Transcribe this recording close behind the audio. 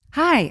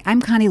Hi,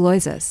 I'm Connie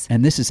Loizas.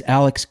 And this is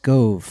Alex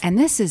Gove. And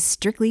this is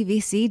Strictly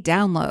VC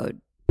Download.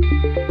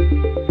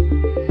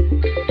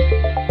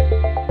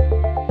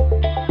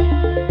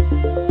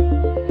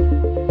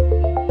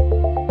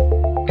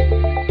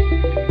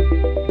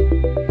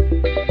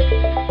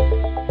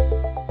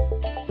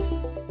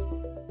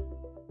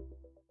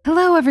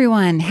 Hello,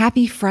 everyone.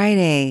 Happy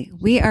Friday.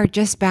 We are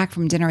just back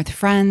from dinner with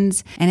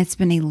friends, and it's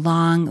been a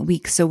long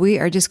week, so we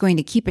are just going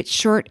to keep it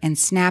short and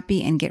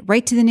snappy and get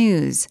right to the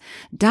news,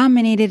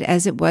 dominated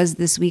as it was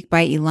this week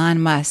by Elon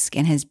Musk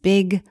and his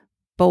big,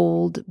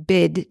 bold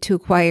bid to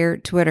acquire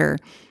Twitter.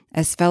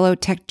 As fellow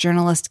tech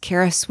journalist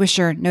Kara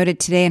Swisher noted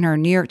today in her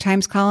New York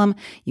Times column,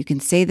 you can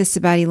say this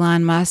about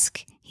Elon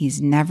Musk,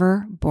 he's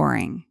never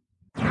boring.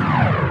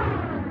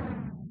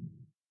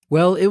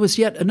 Well, it was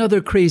yet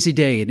another crazy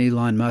day in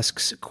Elon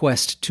Musk's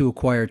quest to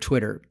acquire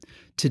Twitter.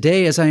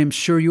 Today, as I am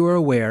sure you are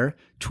aware,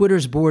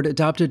 Twitter's board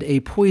adopted a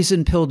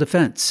poison pill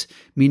defense,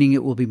 meaning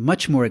it will be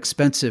much more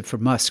expensive for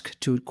Musk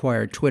to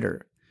acquire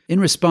Twitter. In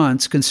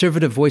response,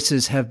 conservative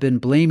voices have been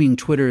blaming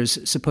Twitter's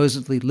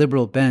supposedly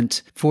liberal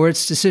bent for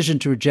its decision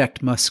to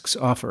reject Musk's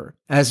offer.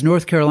 As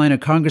North Carolina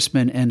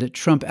Congressman and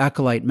Trump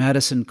acolyte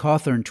Madison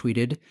Cawthorn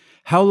tweeted,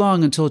 "How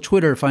long until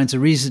Twitter finds a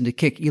reason to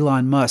kick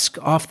Elon Musk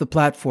off the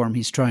platform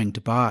he's trying to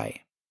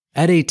buy?"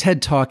 At a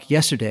TED Talk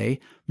yesterday,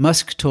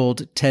 Musk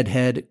told TED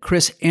head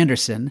Chris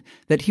Anderson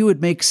that he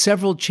would make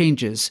several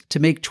changes to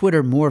make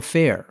Twitter more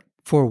fair.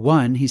 For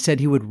one, he said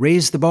he would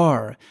raise the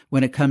bar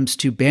when it comes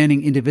to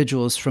banning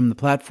individuals from the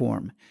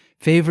platform,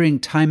 favoring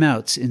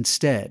timeouts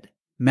instead.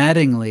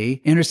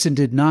 Maddeningly, Anderson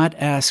did not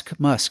ask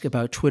Musk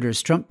about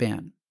Twitter's Trump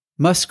ban.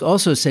 Musk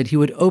also said he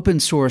would open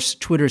source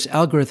Twitter's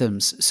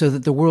algorithms so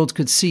that the world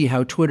could see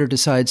how Twitter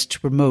decides to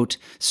promote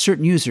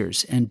certain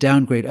users and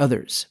downgrade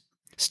others.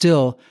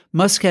 Still,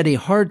 Musk had a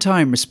hard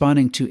time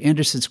responding to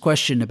Anderson's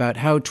question about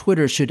how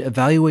Twitter should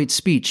evaluate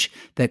speech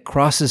that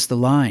crosses the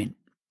line.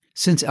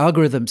 Since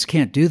algorithms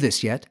can't do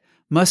this yet,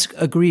 Musk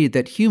agreed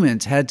that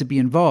humans had to be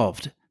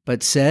involved,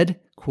 but said,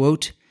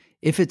 quote,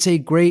 "If it's a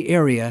gray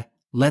area,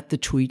 let the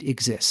tweet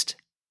exist."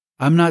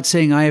 "I'm not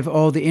saying I have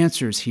all the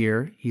answers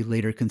here," he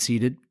later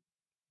conceded.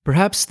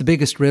 Perhaps the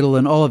biggest riddle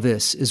in all of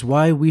this is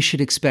why we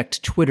should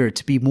expect Twitter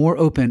to be more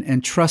open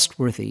and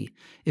trustworthy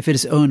if it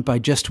is owned by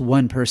just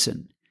one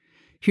person.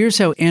 Here's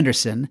how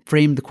Anderson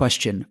framed the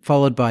question,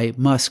 followed by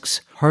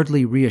Musk's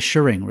hardly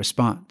reassuring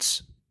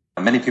response.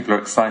 Many people are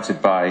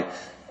excited by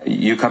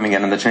you coming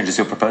in and the changes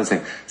you're proposing.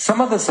 Some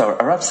others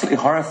are absolutely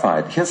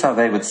horrified. Here's how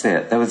they would see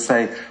it. They would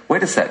say,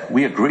 wait a sec,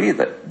 we agree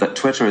that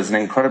Twitter is an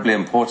incredibly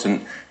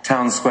important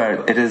town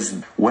square. It is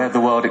where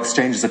the world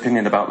exchanges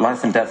opinion about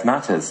life and death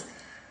matters.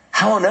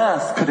 How on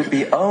earth could it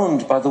be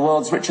owned by the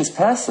world's richest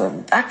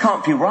person? That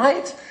can't be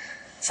right.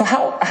 So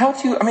how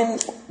do you,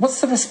 what's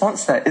the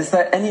response there? Is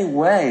there any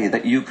way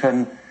that you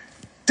can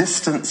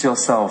distance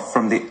yourself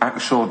from the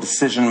actual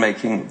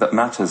decision-making that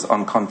matters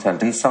on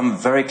content in some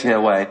very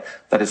clear way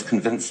that is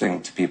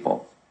convincing to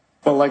people?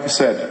 Well, like I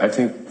said, I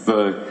think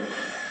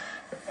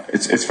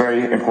it's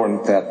very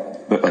important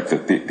that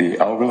the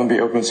algorithm be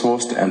open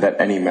sourced and that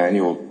any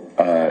manual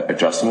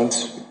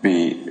adjustments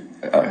be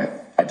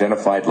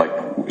identified.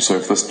 So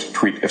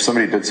if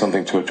somebody did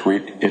something to a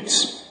tweet,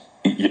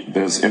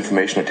 there's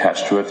information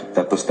attached to it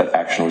that that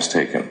action was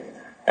taken.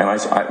 And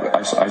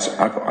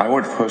I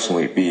would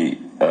personally be,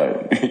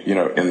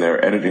 in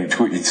there editing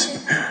tweets.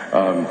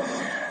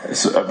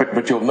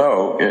 But you'll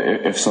know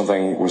if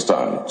something was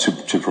done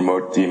to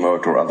promote,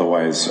 demote, or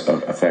otherwise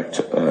affect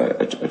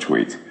a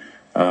tweet.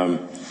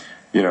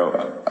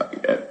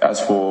 As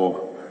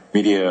for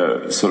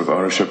media sort of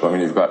ownership,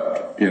 you've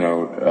got,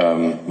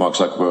 Mark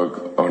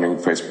Zuckerberg owning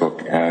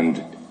Facebook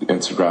and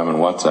Instagram and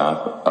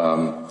WhatsApp,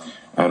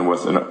 and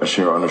with a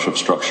share ownership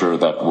structure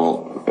that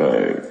will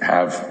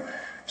have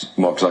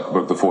Mark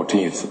Zuckerberg the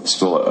 14th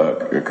still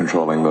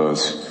controlling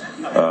those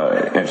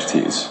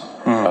entities.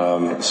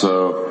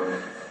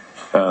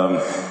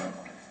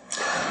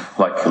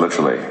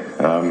 Literally.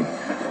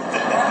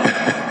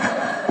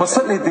 Well,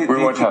 certainly we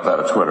won't have that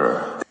at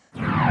Twitter.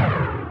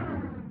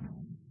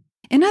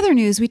 In other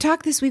news, we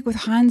talked this week with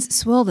Hans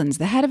Swildens,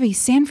 the head of a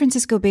San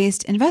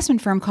Francisco-based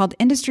investment firm called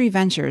Industry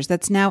Ventures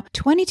that's now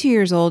 22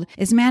 years old,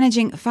 is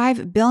managing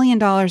 $5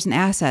 billion in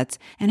assets,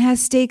 and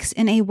has stakes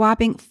in a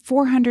whopping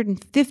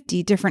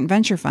 450 different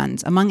venture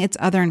funds, among its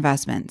other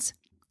investments.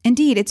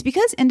 Indeed, it's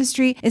because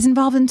Industry is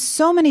involved in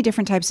so many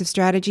different types of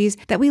strategies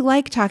that we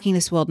like talking to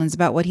Swildens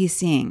about what he's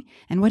seeing.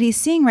 And what he's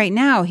seeing right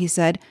now, he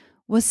said,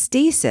 was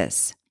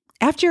stasis.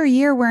 After a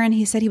year wherein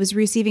he said he was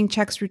receiving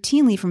checks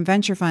routinely from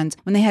venture funds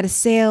when they had a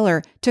sale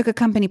or took a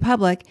company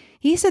public,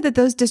 he said that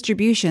those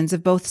distributions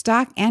of both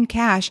stock and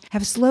cash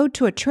have slowed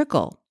to a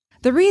trickle.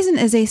 The reason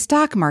is a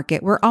stock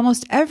market where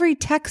almost every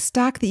tech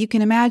stock that you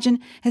can imagine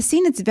has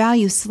seen its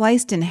value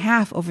sliced in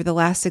half over the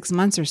last 6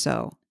 months or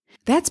so.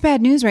 That's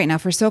bad news right now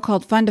for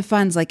so-called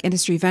fund-to-funds like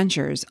Industry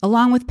Ventures,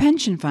 along with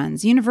pension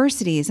funds,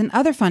 universities, and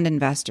other fund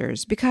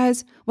investors,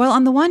 because while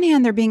on the one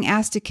hand they're being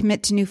asked to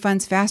commit to new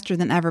funds faster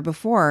than ever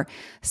before,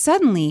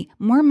 suddenly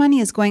more money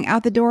is going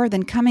out the door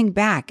than coming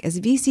back as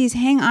VCs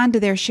hang on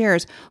to their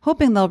shares,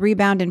 hoping they'll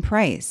rebound in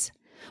price.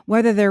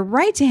 Whether they're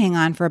right to hang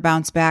on for a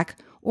bounce back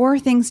or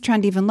things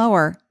trend even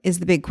lower is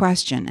the big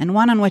question, and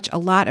one on which a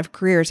lot of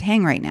careers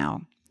hang right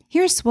now.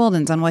 Here's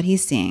Swildens on what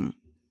he's seeing.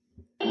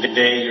 The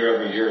day year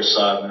over year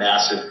saw a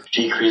massive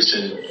decrease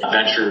in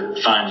venture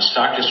fund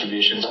stock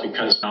distributions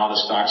because all the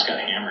stocks got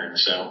hammered.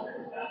 So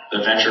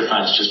the venture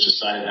funds just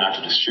decided not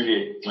to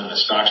distribute when the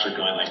stocks were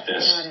going like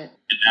this. And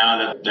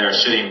now that they're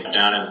sitting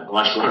down in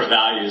much lower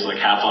values, like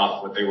half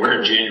off what they were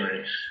in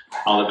January,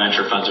 all the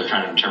venture funds are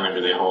trying to determine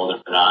do they hold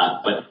or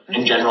not. But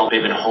in general,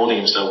 they've been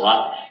holding. So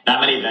not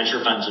many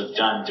venture funds have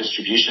done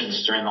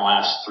distributions during the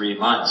last 3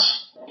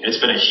 months. It's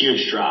been a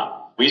huge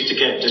drop. We used to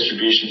get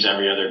distributions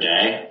every other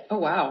day. Oh,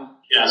 wow.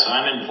 Yeah, so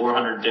I'm in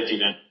 450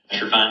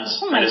 venture funds.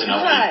 Oh, my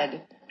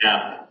God.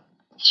 Yeah.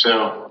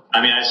 So,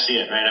 I mean, I see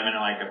it, right? I'm in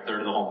like a third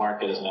of the whole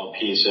market as an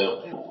LP.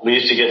 So we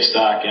used to get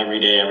stock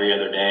every day, every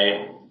other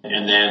day.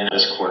 And then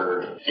this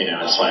quarter,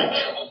 it's like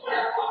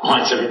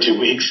once every 2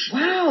 weeks.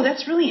 Wow,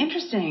 that's really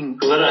interesting.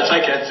 That's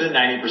a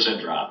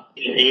 90% drop.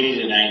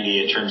 80 to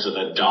 90 in terms of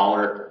the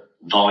dollar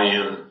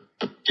volume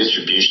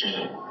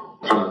distribution.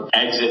 From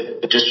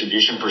exit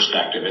distribution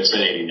perspective, it's an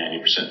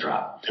 80-90%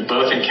 drop,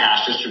 both in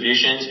cash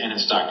distributions and in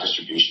stock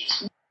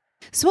distributions.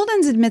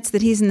 Swildens admits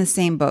that he's in the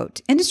same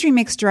boat. Industry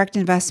makes direct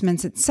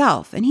investments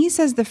itself, and he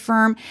says the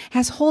firm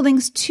has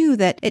holdings too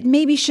that it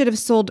maybe should have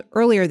sold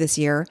earlier this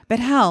year, but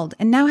held,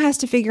 and now has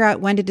to figure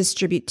out when to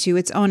distribute to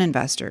its own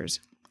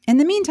investors. In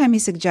the meantime, he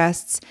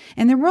suggests,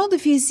 in the world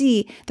of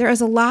VC, there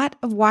is a lot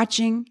of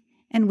watching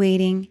and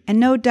waiting, and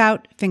no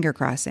doubt finger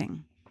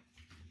crossing.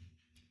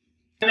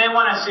 They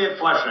want to see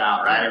it flush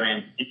out, right? I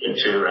mean, you do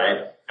too,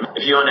 right?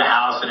 If you owned a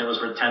house and it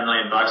was worth $10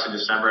 million in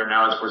December and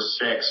now it's worth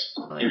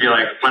 $6 million, you'd be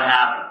like, what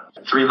happened?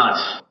 3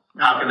 months.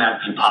 How can that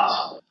be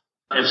possible?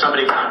 If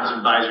somebody comes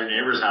and buys your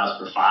neighbor's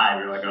house for $5 million,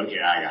 you're like, okay,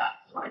 I got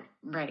it. Like,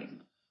 right.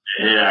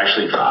 It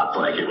actually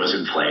dropped, like it was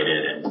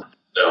inflated. And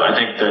so I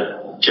think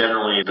that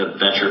generally the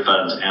venture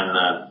funds and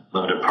the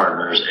limited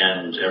partners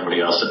and everybody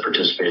else that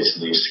participates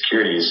in these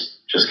securities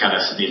just kind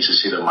of needs to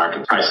see the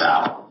market price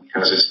out.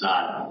 Because it's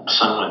not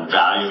someone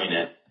valuing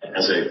it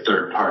as a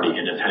third-party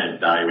independent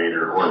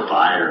valuator or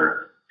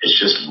buyer. It's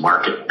just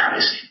market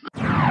pricing.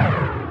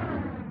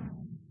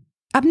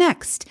 Up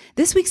next,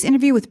 this week's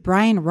interview with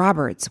Brian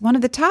Roberts, one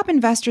of the top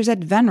investors at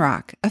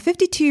Venrock, a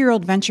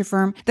 52-year-old venture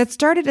firm that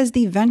started as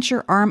the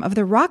venture arm of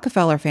the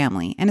Rockefeller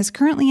family and is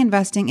currently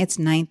investing its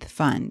 9th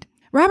fund.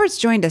 Roberts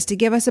joined us to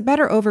give us a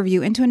better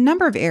overview into a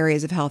number of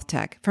areas of health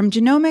tech, from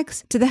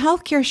genomics to the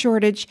healthcare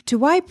shortage to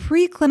why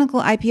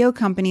preclinical IPO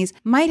companies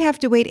might have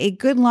to wait a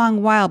good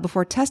long while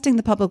before testing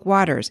the public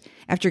waters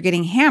after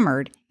getting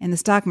hammered in the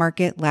stock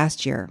market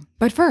last year.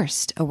 But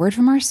first, a word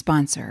from our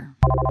sponsor.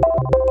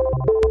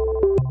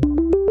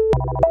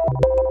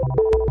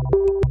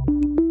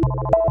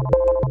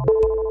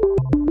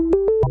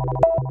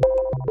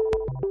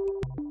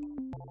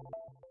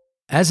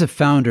 As a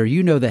founder,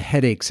 you know the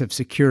headaches of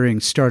securing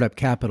startup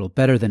capital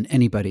better than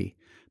anybody.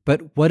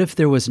 But what if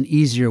there was an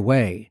easier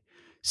way?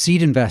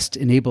 SeedInvest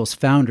enables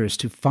founders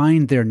to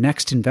find their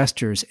next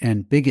investors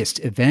and biggest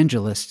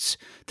evangelists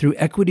through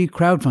equity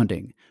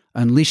crowdfunding,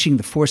 unleashing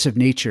the force of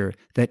nature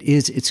that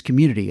is its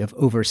community of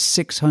over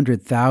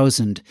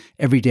 600,000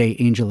 everyday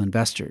angel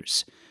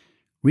investors.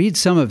 Read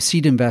some of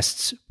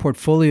SeedInvest's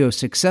portfolio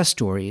success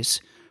stories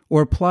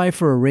or apply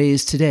for a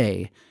raise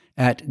today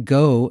at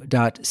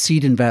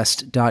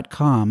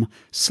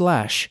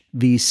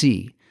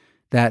go.seedinvest.com/VC.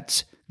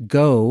 That's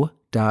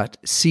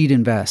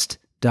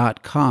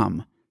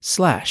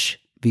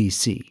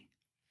go.seedinvest.com/VC.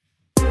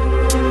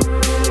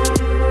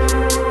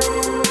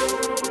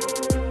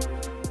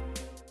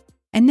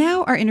 And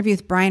now our interview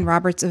with Brian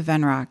Roberts of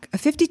Venrock, a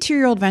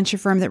 52-year-old venture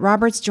firm that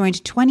Roberts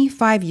joined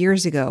 25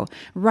 years ago,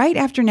 right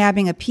after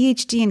nabbing a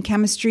PhD in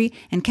chemistry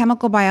and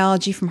chemical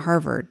biology from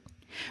Harvard.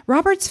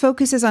 Roberts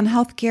focuses on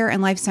healthcare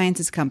and life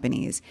sciences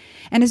companies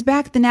and has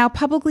backed the now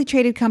publicly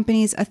traded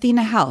companies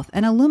Athena Health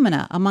and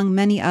Illumina, among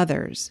many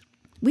others.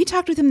 We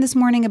talked with him this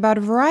morning about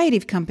a variety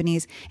of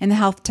companies in the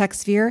health tech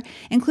sphere,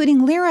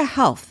 including Lyra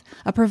Health,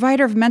 a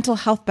provider of mental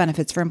health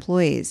benefits for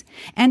employees,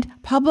 and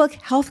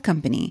Public Health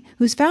Company,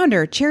 whose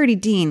founder, Charity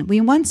Dean, we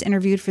once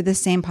interviewed for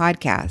this same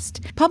podcast.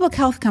 Public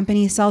Health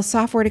Company sells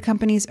software to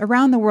companies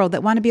around the world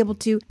that want to be able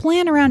to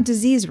plan around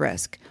disease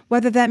risk,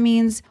 whether that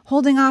means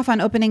holding off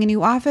on opening a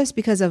new office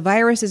because a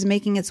virus is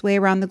making its way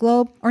around the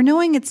globe, or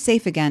knowing it's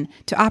safe again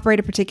to operate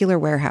a particular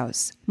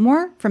warehouse.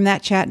 More from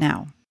that chat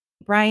now.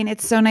 Brian,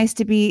 it's so nice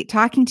to be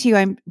talking to you.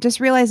 I'm just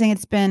realizing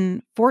it's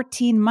been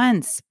 14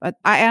 months, but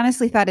I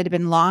honestly thought it had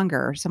been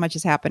longer. So much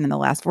has happened in the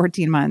last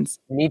 14 months.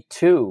 Me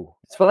too.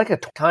 It's felt like a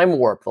time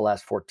warp the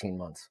last 14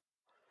 months.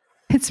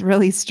 It's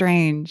really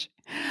strange.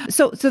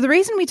 So the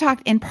reason we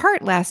talked in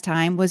part last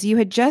time was you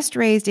had just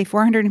raised a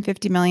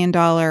 $450 million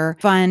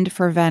fund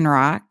for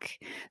Venrock.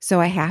 So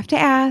I have to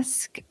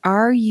ask,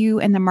 are you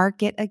in the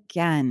market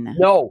again?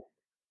 No.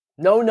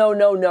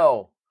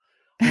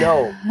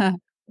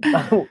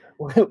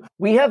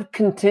 We have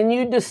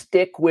continued to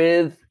stick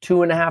with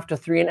 2.5 to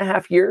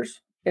 3.5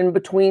 years in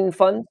between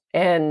funds.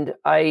 And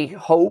I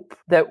hope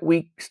that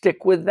we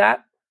stick with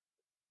that.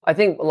 I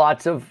think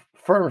lots of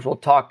firms will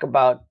talk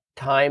about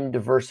time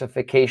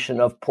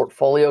diversification of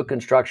portfolio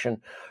construction.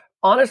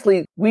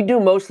 Honestly, we do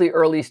mostly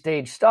early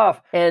stage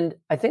stuff. And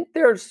I think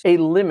there's a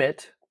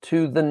limit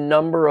to the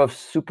number of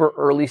super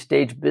early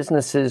stage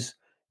businesses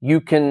you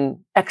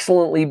can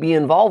excellently be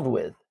involved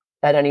with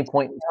at any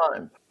point in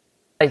time.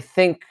 I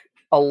think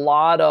a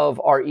lot of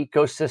our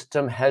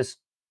ecosystem has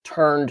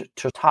turned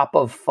to top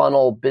of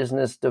funnel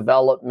business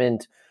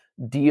development,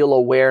 deal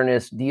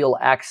awareness, deal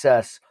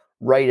access,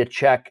 write a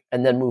check,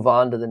 and then move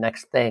on to the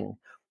next thing.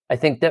 I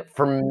think that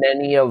for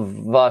many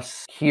of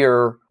us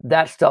here,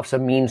 that stuff's a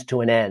means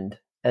to an end.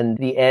 And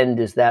the end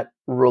is that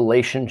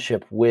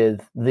relationship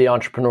with the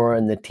entrepreneur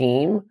and the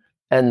team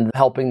and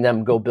helping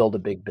them go build a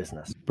big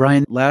business.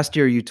 Brian, last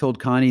year you told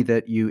Connie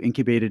that you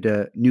incubated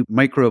a new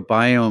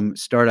microbiome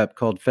startup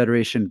called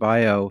Federation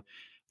Bio.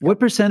 What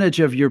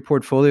percentage of your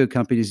portfolio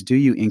companies do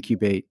you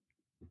incubate?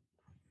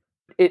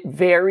 It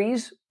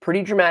varies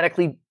pretty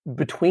dramatically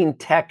between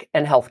tech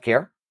and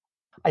healthcare.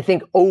 I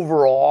think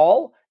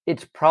overall,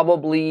 it's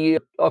probably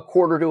a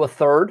quarter to a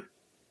third.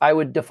 I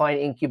would define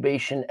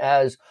incubation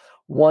as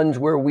ones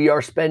where we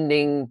are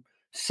spending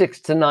 6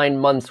 to 9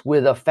 months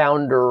with a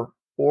founder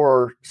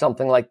or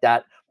something like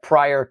that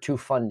prior to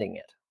funding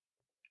it.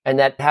 And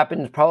that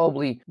happens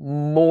probably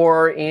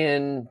more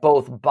in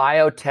both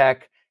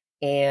biotech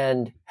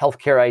and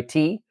healthcare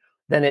IT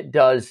than it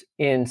does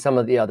in some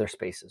of the other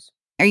spaces.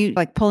 Are you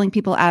like pulling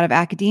people out of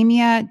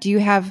academia? Do you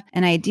have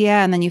an idea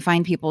and then you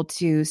find people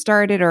to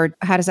start it, or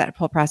how does that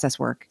whole process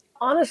work?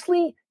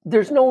 Honestly,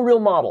 there's no real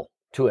model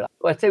to it.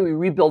 I'd say we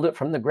rebuild it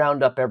from the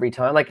ground up every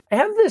time. Like, I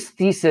have this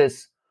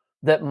thesis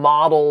that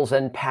models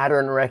and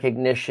pattern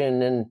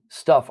recognition and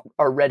stuff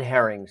are red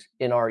herrings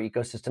in our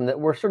ecosystem, that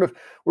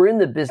we're in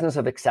the business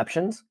of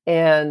exceptions.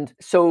 And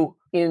so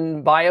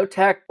in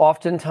biotech,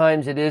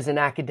 oftentimes it is an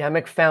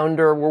academic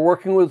founder. We're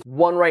working with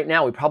one right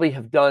now. We probably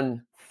have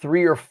done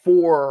 3 or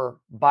 4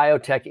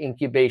 biotech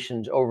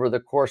incubations over the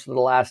course of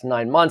the last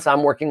 9 months.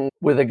 I'm working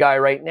with a guy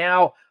right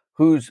now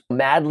who's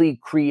madly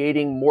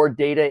creating more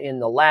data in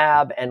the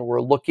lab, and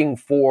we're looking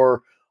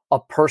for a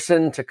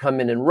person to come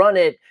in and run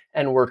it.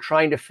 And we're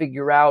trying to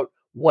figure out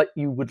what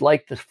you would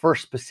like the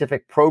first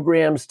specific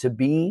programs to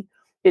be.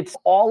 It's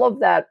all of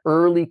that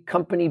early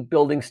company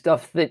building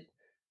stuff that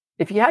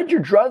if you had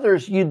your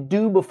druthers, you'd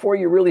do before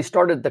you really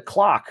started the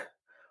clock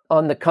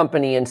on the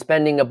company and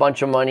spending a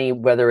bunch of money,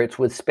 whether it's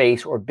with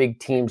space or big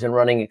teams and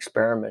running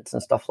experiments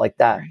and stuff like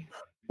that. Right.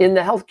 In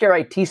the healthcare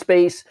IT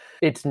space,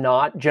 it's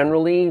not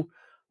generally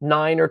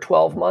 9 or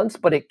 12 months,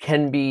 but it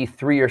can be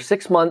 3 or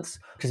 6 months.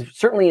 Because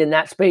certainly in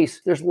that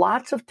space, there's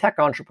lots of tech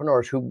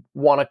entrepreneurs who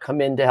want to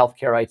come into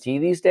healthcare IT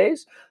these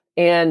days.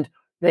 And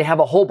they have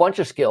a whole bunch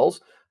of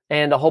skills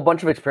and a whole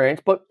bunch of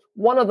experience, but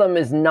one of them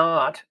is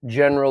not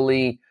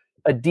generally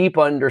a deep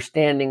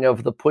understanding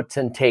of the puts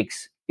and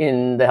takes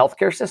in the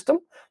healthcare system.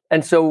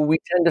 And so we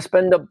tend to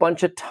spend a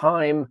bunch of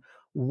time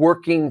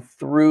working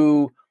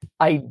through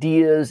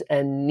ideas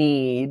and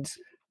needs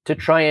to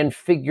try and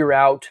figure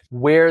out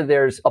where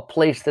there's a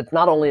place that's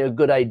not only a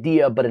good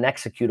idea, but an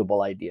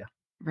executable idea.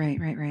 Right.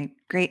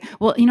 Great.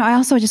 Well, I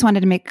also just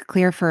wanted to make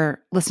clear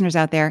for listeners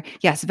out there,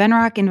 yes,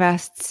 Venrock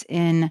invests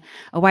in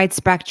a wide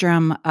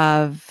spectrum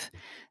of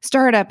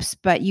startups,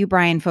 but you,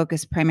 Brian,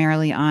 focus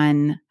primarily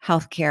on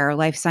healthcare,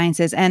 life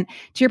sciences. And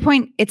to your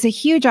point, it's a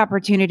huge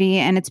opportunity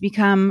and it's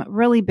become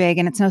really big.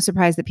 And it's no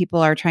surprise that people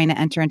are trying to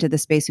enter into the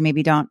space who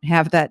maybe don't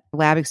have that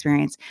lab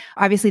experience.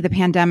 Obviously, the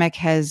pandemic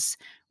has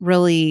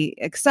really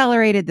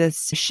accelerated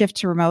this shift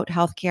to remote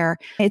healthcare.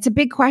 It's a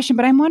big question,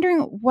 but I'm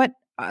wondering what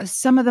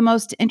some of the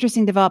most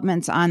interesting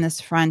developments on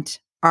this front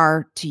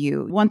are to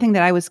you. One thing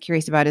that I was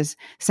curious about is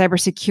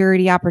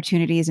cybersecurity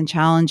opportunities and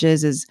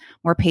challenges as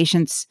more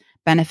patients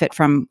benefit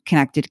from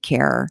connected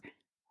care.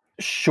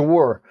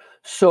 Sure.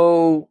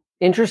 So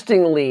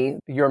interestingly,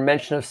 your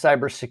mention of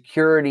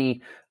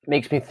cybersecurity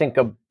makes me think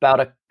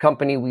about a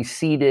company we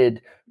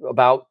seeded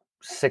about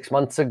 6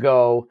 months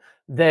ago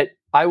that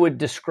I would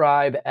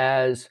describe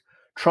as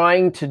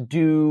trying to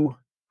do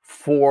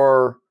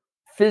for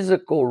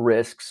physical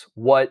risks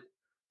what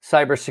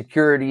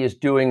cybersecurity is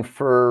doing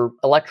for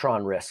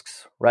electron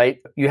risks, right?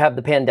 You have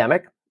the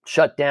pandemic,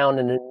 shut down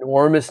an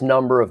enormous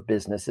number of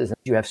businesses.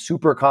 You have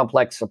super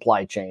complex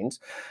supply chains.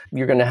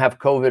 You're going to have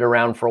COVID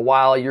around for a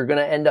while. You're going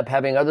to end up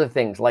having other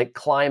things like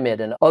climate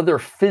and other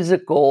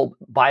physical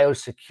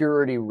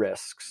biosecurity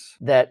risks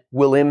that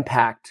will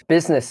impact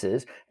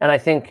businesses. And I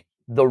think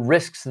the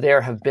risks there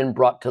have been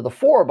brought to the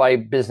fore by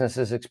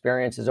businesses'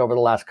 experiences over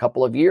the last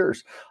couple of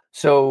years.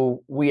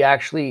 So we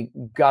actually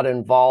got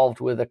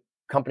involved with a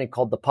company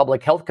called the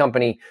Public Health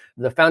Company.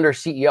 The founder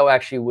CEO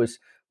actually was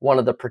one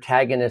of the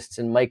protagonists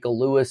in Michael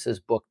Lewis's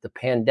book, The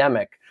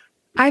Pandemic.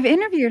 I've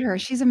interviewed her.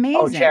 She's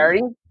amazing. Oh,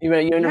 Charity? You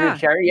interviewed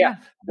Charity? Yeah.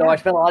 No, I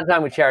spend a lot of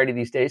time with Charity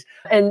these days.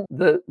 And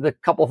the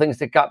couple things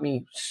that got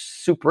me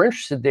super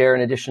interested there,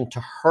 in addition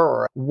to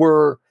her,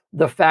 were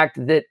the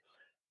fact that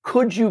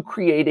could you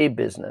create a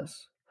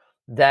business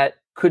that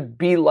could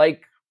be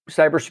like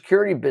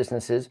cybersecurity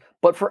businesses,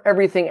 but for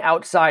everything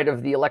outside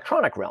of the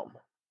electronic realm?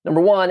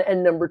 Number one.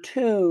 And number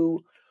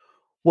two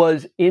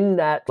was in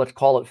that, let's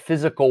call it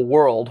physical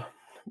world,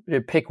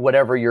 pick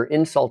whatever your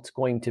insult's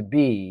going to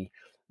be,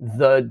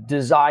 the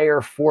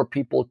desire for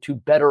people to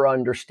better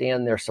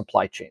understand their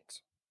supply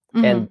chains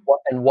and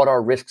what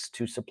are risks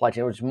to supply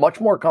chain, which is much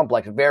more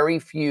complex, very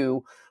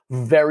few,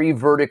 very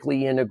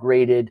vertically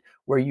integrated,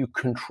 where you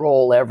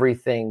control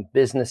everything,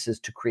 businesses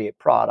to create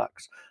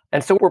products.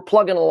 And so we're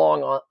plugging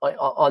along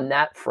on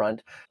that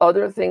front.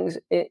 Other things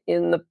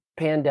in the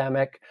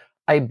pandemic,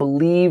 I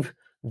believe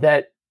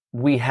that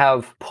we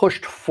have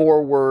pushed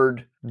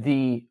forward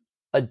the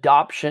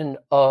adoption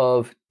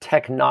of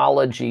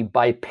technology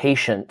by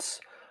patients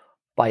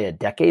by a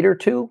decade or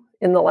two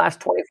in the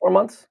last 24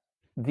 months.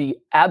 The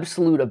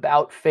absolute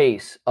about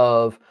face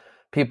of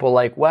people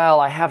like, well,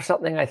 I have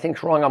something I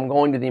think's wrong, I'm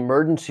going to the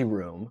emergency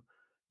room,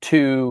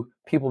 to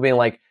people being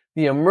like,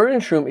 the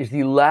emergency room is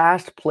the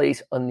last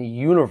place on the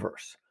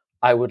universe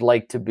I would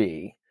like to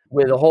be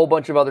with a whole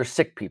bunch of other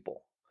sick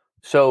people.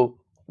 So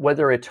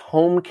whether it's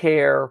home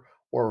care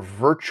or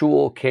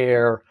virtual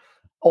care,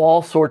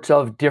 all sorts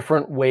of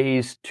different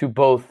ways to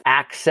both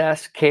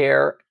access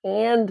care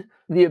and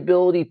the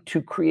ability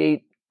to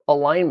create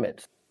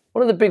alignment.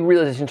 One of the big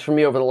realizations for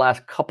me over the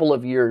last couple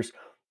of years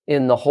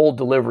in the whole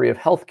delivery of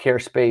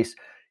healthcare space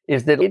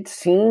is that it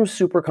seems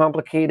super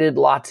complicated,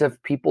 lots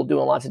of people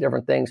doing lots of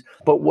different things,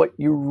 but what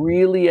you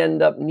really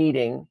end up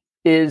needing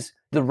is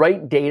the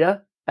right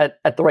data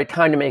at the right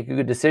time to make a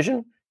good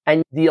decision,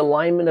 and the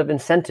alignment of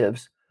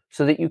incentives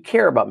so that you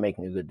care about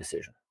making a good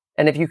decision.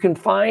 And if you can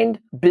find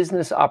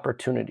business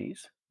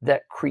opportunities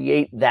that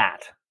create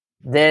that,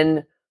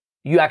 then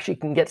you actually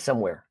can get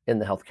somewhere in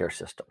the healthcare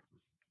system.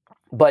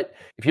 But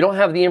if you don't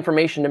have the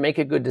information to make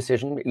a good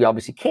decision, you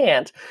obviously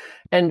can't.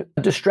 And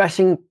a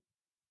distressing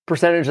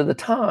percentage of the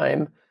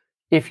time,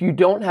 if you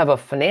don't have a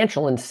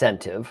financial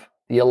incentive,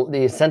 the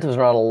incentives are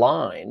not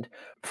aligned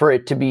for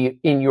it to be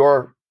in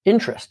your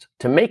interest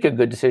to make a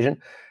good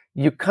decision,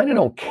 you kind of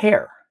don't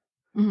care,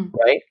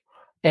 right?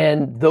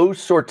 And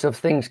those sorts of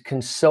things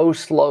can so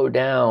slow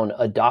down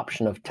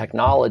adoption of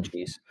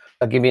technologies.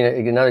 I'll give you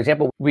another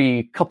example. We,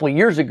 a couple of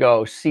years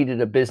ago,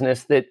 seeded a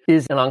business that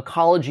is an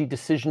oncology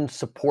decision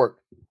support.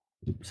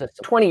 So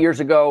 20 years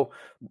ago,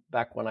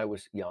 back when I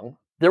was young,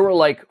 there were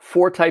like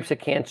 4 types of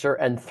cancer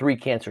and 3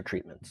 cancer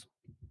treatments,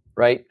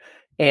 right?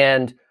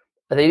 And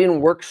they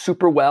didn't work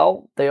super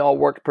well. They all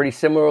worked pretty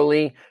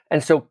similarly.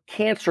 And so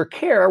cancer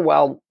care,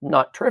 while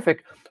not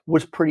terrific,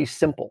 was pretty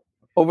simple.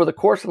 Over the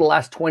course of the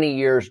last 20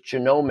 years,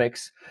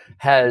 genomics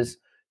has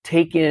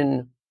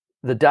taken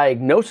the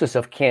diagnosis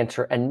of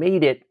cancer and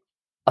made it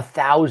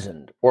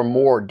 1,000 or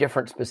more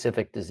different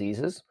specific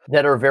diseases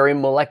that are very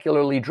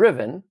molecularly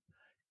driven.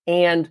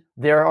 And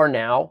there are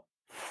now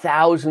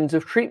thousands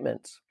of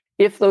treatments.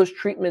 If those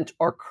treatments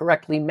are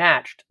correctly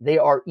matched, they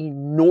are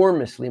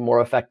enormously more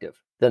effective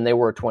than they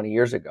were 20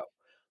 years ago.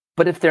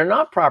 But if they're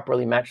not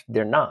properly matched,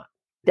 they're not.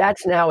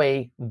 That's now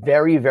a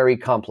very, very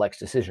complex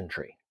decision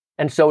tree.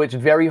 And so it's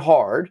very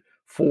hard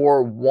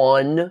for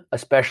one,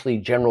 especially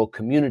general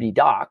community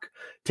doc,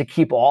 to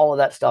keep all of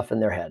that stuff in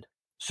their head.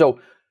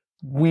 So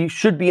we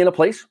should be in a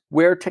place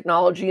where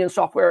technology and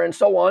software and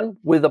so on,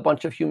 with a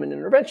bunch of human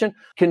intervention,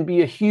 can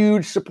be a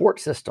huge support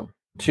system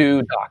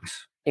to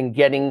docs in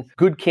getting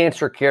good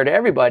cancer care to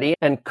everybody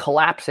and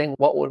collapsing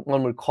what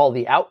one would call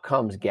the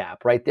outcomes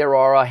gap, right? There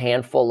are a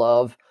handful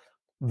of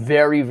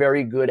very,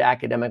 very good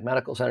academic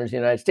medical centers in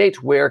the United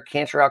States where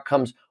cancer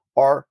outcomes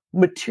are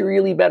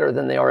materially better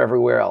than they are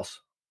everywhere else.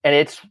 And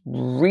it's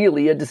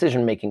really a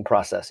decision-making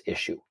process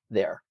issue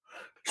there.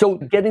 So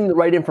getting the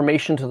right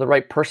information to the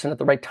right person at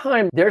the right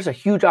time, there's a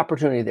huge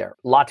opportunity there.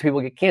 Lots of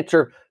people get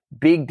cancer,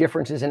 big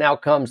differences in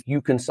outcomes.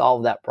 You can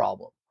solve that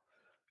problem.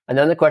 And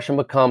then the question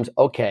becomes,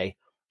 okay,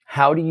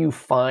 how do you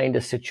find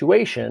a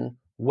situation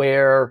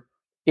where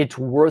it's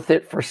worth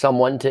it for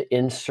someone to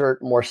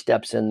insert more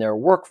steps in their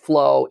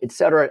workflow, et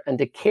cetera, and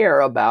to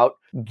care about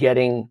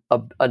getting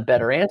a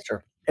better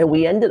answer? And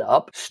we ended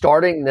up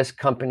starting this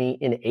company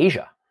in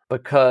Asia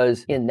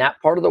because in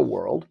that part of the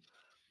world,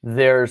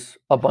 there's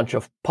a bunch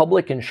of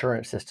public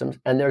insurance systems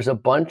and there's a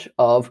bunch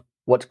of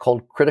what's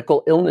called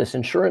critical illness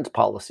insurance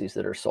policies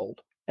that are sold.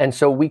 And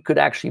so we could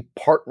actually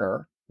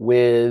partner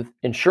with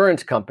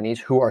insurance companies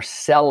who are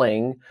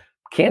selling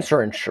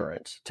cancer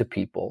insurance to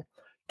people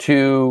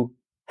to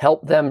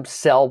help them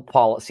sell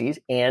policies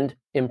and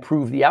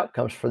improve the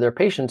outcomes for their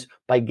patients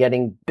by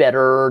getting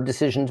better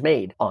decisions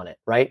made on it,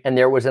 right? And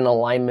there was an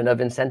alignment of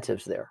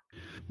incentives there.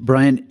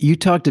 Brian, you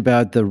talked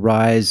about the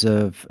rise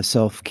of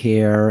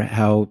self-care,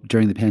 how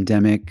during the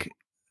pandemic,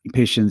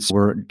 patients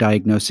were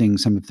diagnosing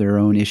some of their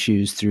own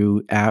issues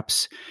through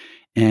apps.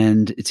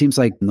 And it seems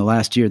like in the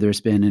last year,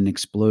 there's been an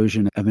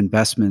explosion of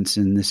investments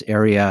in this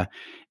area.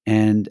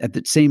 And at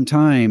the same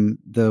time,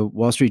 the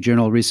Wall Street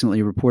Journal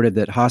recently reported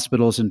that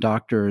hospitals and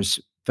doctors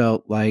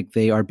felt like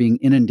they are being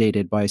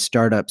inundated by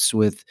startups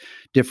with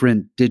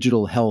different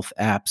digital health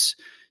apps.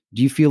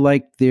 Do you feel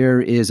like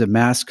there is a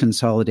mass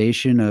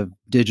consolidation of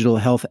digital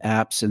health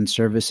apps and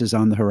services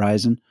on the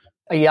horizon?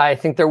 Yeah, I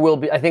think there will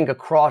be. I think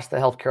across the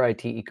healthcare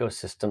IT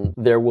ecosystem,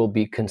 there will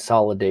be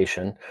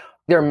consolidation.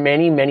 There are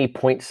many, many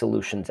point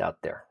solutions out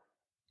there.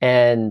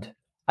 And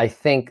I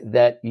think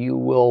that you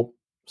will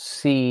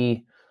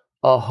see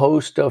a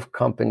host of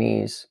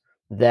companies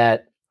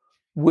that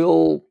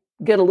will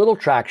get a little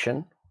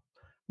traction,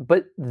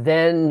 but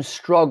then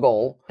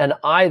struggle and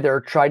either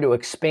try to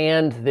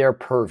expand their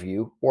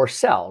purview or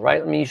sell,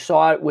 right? I mean, you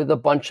saw it with a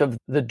bunch of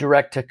the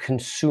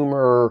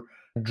direct-to-consumer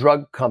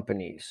drug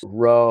companies,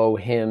 Ro,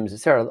 Hims, et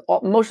cetera.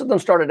 Most of them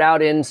started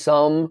out in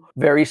some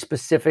very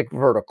specific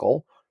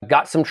vertical,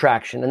 got some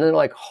traction, and then they're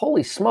like,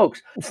 holy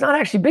smokes, it's not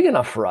actually big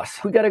enough for us.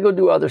 We got to go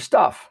do other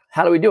stuff.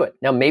 How do we do it?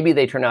 Now, maybe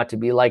they turn out to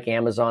be like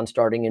Amazon,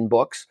 starting in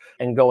books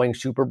and going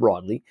super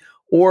broadly,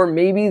 or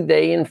maybe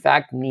they, in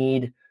fact,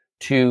 need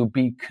to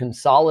be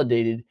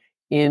consolidated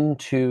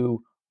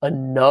into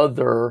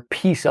another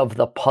piece of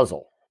the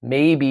puzzle.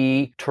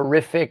 Maybe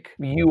terrific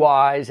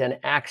UIs and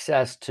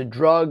access to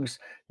drugs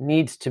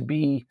needs to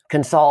be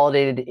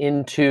consolidated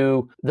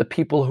into the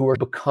people who are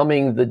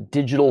becoming the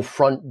digital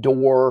front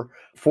door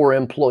for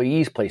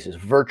employees' places,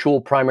 virtual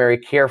primary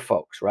care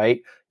folks, right?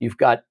 You've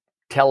got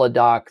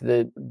Teladoc,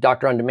 the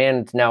doctor on demand,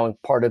 it's now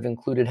part of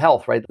Included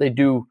Health, right? They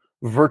do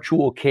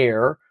virtual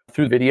care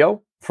through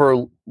video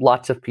for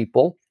lots of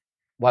people.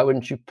 Why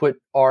wouldn't you put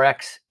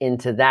RX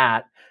into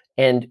that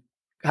and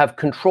have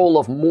control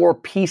of more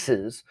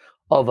pieces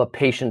of a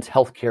patient's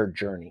healthcare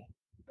journey?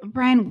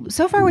 Brian,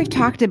 so far we've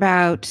talked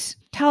about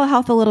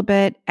telehealth a little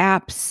bit,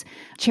 apps,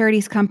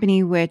 Charity's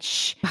company,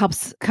 which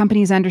helps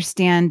companies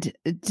understand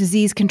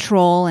disease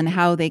control and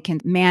how they can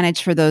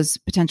manage for those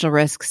potential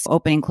risks,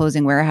 opening,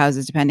 closing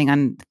warehouses, depending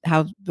on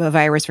how the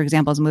virus, for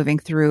example, is moving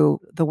through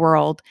the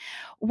world.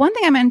 One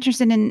thing I'm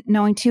interested in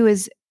knowing too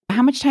is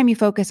how much time you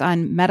focus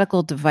on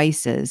medical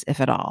devices, if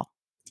at all.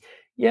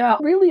 Yeah,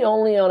 really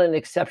only on an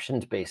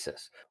exceptions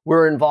basis.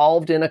 We're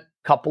involved in a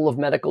couple of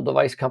medical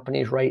device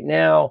companies right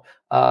now,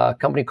 a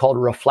company called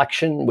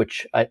Reflection,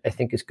 which I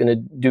think is going to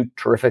do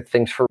terrific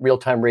things for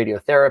real-time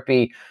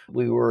radiotherapy.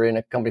 We were in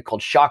a company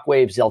called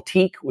Shockwave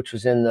Zeltiq, which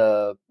was in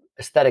the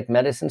aesthetic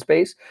medicine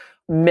space.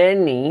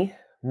 Many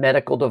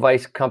medical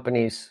device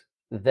companies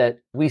that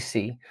we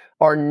see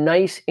are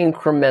nice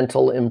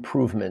incremental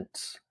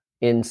improvements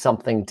in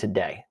something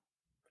today.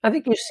 I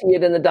think you see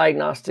it in the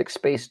diagnostic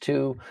space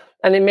too.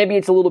 And then maybe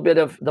it's a little bit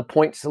of the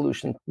point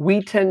solution.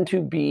 We tend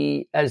to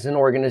be, as an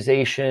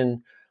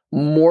organization,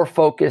 more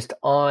focused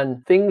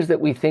on things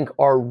that we think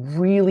are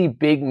really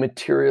big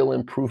material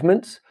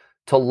improvements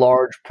to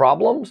large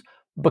problems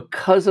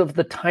because of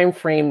the time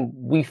frame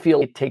we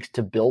feel it takes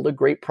to build a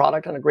great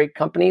product on a great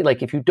company.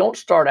 Like if you don't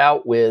start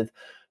out with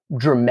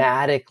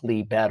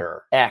dramatically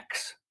better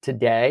X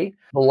today,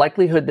 the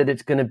likelihood that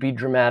it's going to be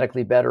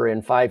dramatically better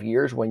in 5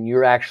 years when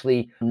you're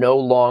actually no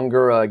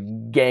longer a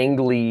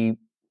gangly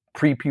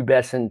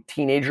prepubescent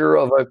teenager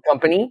of a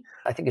company,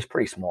 I think is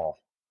pretty small.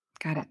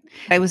 Got it.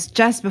 I was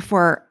just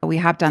before we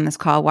hopped on this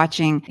call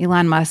watching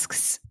Elon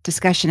Musk's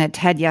discussion at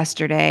TED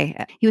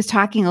yesterday. He was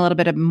talking a little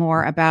bit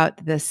more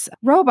about this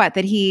robot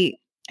that he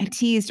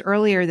teased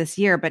earlier this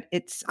year, but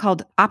it's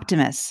called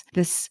Optimus,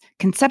 this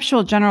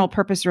conceptual general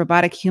purpose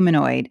robotic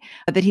humanoid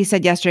that he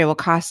said yesterday will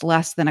cost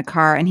less than a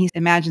car. And he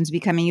imagines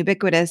becoming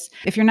ubiquitous.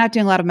 If you're not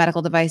doing a lot of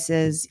medical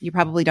devices, you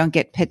probably don't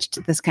get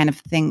pitched this kind of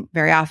thing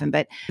very often.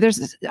 But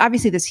there's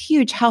obviously this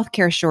huge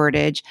healthcare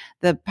shortage.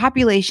 The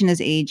population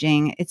is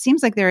aging. It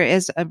seems like there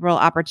is a real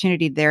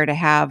opportunity there to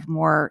have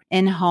more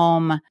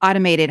in-home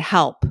automated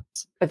help.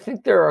 I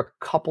think there are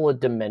a couple of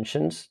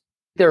dimensions.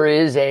 There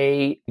is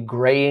a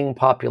graying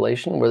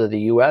population, whether the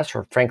US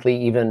or frankly,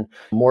 even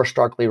more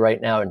starkly right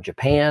now in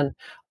Japan.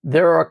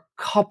 There are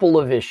a couple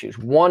of issues.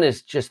 One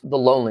is just the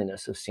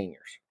loneliness of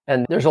seniors.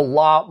 And there's a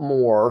lot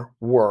more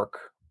work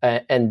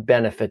and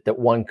benefit that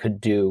one could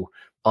do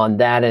on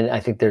that. And I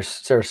think there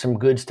are some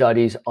good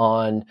studies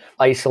on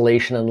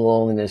isolation and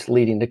loneliness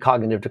leading to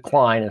cognitive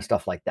decline and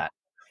stuff like that.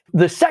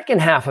 The second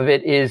half of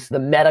it is the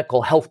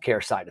medical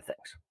healthcare side of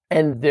things.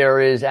 And there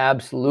is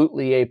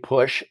absolutely a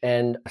push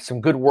and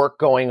some good work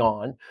going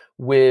on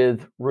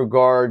with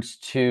regards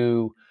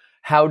to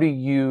how do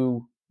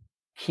you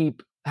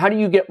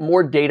get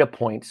more data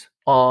points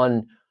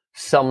on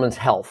someone's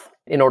health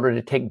in order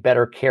to take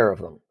better care of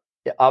them.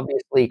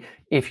 Obviously,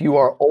 if you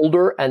are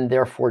older and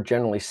therefore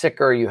generally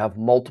sicker, you have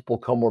multiple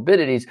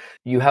comorbidities,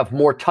 you have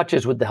more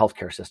touches with the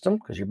healthcare system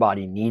because your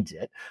body needs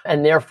it.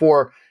 And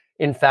therefore,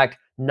 in fact,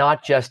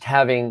 not just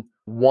having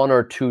 1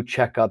 or 2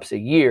 checkups a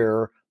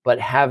year, but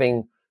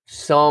having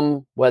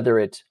some, whether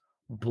it's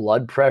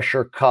blood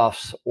pressure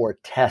cuffs or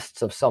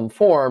tests of some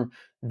form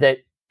that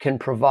can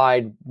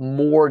provide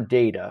more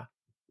data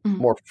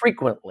more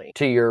frequently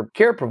to your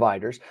care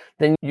providers,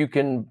 then you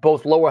can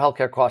both lower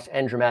healthcare costs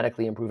and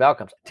dramatically improve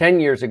outcomes. 10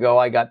 years ago,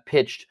 I got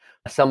pitched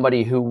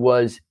somebody who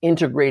was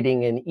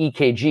integrating an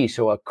EKG,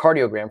 so a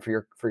cardiogram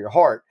for your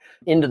heart,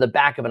 into the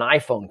back of an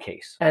iPhone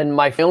case. And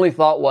my only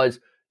thought was,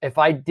 if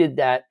I did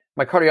that,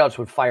 my cardiologist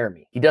would fire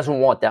me. He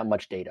doesn't want that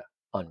much data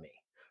on me,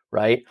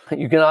 right?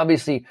 You can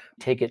obviously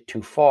take it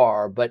too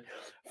far, but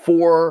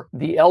for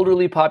the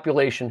elderly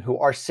population who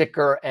are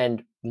sicker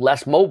and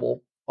less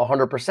mobile,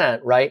 100%,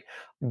 right?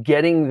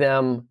 Getting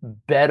them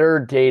better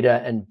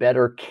data and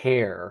better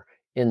care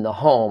in the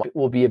home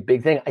will be a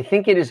big thing. I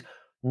think it is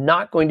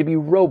not going to be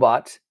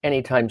robots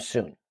anytime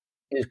soon.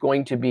 It is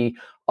going to be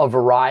a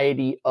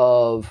variety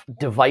of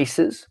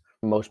devices.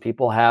 Most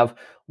people have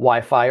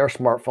Wi-Fi or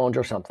smartphones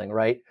or something,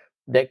 right?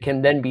 That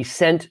can then be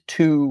sent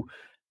to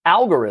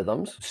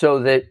algorithms so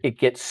that it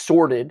gets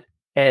sorted.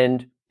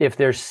 And if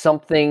there's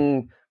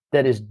something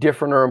that is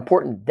different or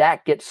important,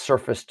 that gets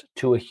surfaced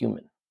to a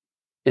human.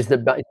 Is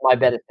my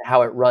bet as to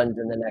how it runs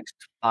in the next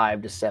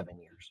 5 to 7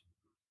 years.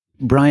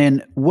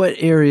 Brian, what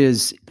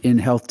areas in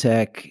health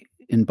tech,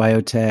 in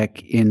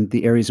biotech, in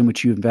the areas in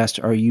which you invest,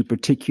 are you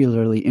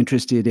particularly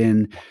interested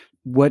in?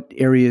 What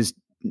areas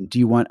do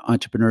you want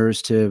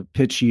entrepreneurs to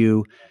pitch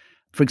you?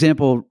 For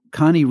example,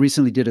 Connie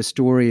recently did a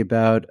story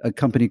about a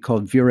company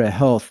called Vera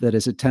Health that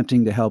is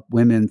attempting to help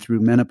women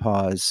through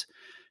menopause.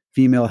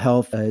 Female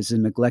health is a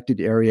neglected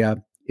area.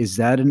 Is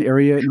that an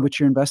area in which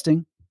you're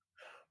investing?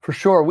 For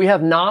sure. We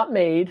have not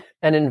made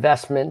an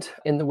investment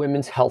in the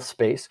women's health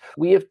space.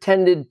 We have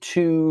tended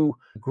to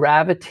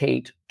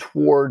gravitate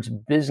towards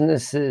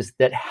businesses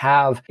that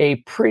have a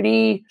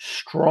pretty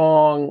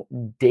strong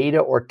data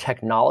or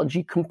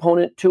technology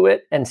component to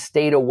it and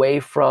stayed away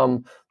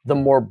from the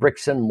more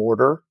bricks and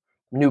mortar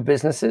new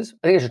businesses.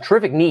 I think there's a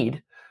terrific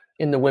need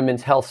in the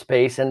women's health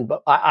space,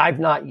 but I've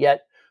not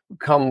yet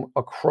come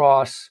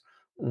across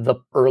the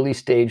early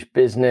stage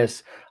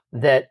business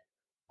that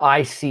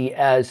I see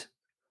as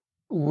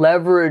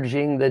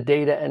leveraging the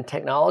data and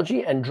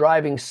technology and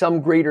driving some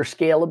greater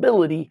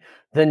scalability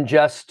than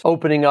just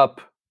opening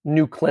up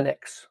new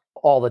clinics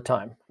all the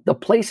time. The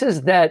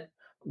places that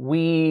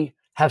we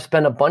have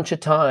spent a bunch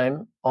of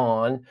time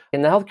on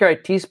in the healthcare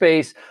IT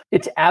space,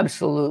 it's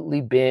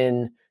absolutely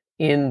been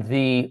in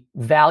the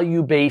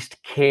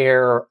value-based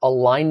care,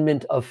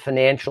 alignment of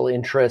financial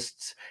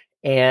interests,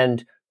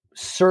 and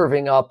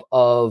serving up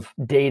of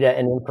data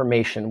and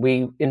information.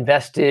 We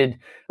invested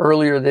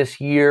earlier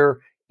this year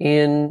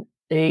in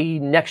a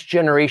next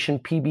generation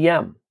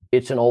PBM.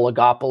 It's an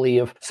oligopoly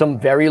of some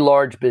very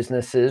large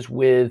businesses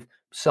with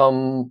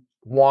some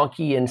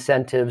wonky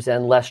incentives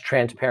and less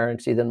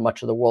transparency than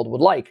much of the world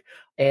would like.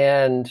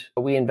 And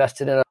we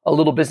invested in a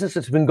little business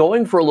that's been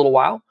going for a little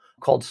while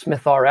called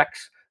SmithRx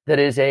that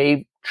is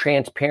a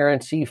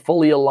transparency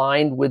fully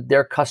aligned with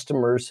their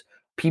customers'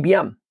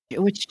 PBM.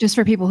 Which, just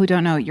for people who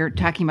don't know, you're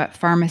talking about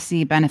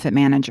pharmacy benefit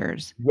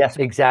managers. Yes,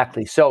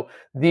 exactly. So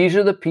these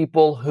are the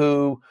people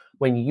who,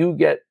 when you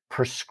get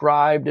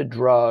prescribed a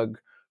drug,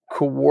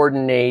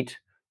 coordinate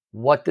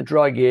what the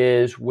drug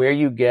is, where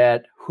you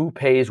get, who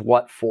pays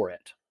what for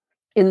it.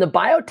 In the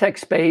biotech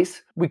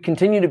space, we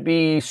continue to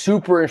be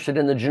super interested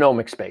in the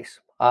genomic space.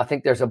 I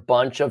think there's a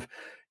bunch of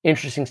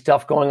interesting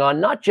stuff going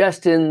on, not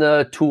just in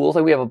the tools.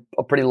 Like we have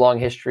a pretty long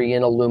history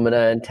in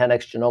Illumina and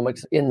 10x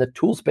Genomics in the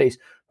tool space,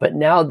 but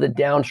now the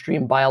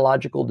downstream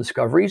biological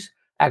discoveries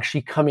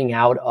actually coming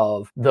out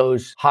of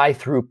those high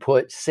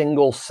throughput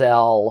single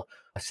cell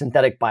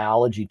synthetic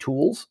biology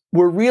tools.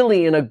 We're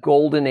really in a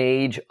golden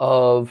age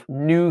of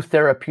new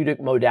therapeutic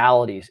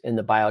modalities in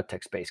the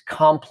biotech space,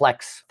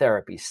 complex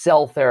therapy,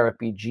 cell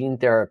therapy, gene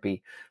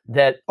therapy,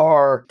 that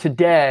are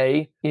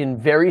today in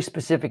very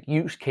specific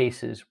use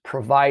cases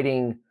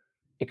providing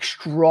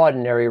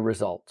extraordinary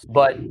results.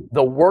 But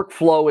the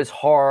workflow is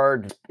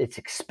hard, it's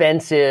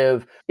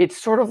expensive. It's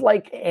sort of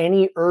like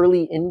any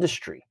early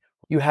industry.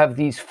 You have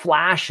these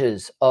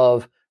flashes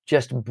of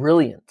just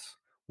brilliance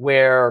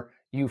where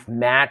you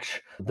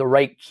match the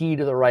right key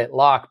to the right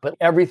lock, but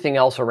everything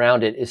else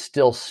around it is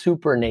still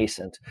super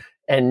nascent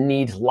and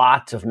needs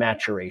lots of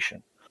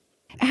maturation.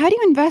 How do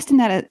you invest in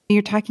that?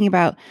 You're talking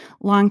about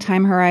long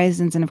time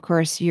horizons, and of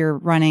course, you're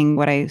running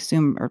what I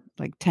assume are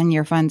like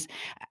 10-year funds.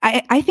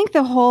 I think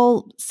the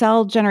whole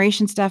cell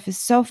generation stuff is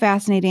so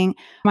fascinating.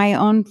 My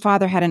own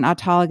father had an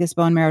autologous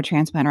bone marrow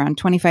transplant around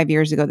 25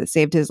 years ago that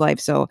saved his life.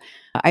 So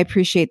I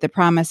appreciate the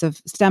promise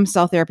of stem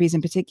cell therapies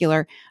in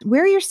particular.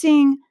 Where you're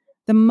seeing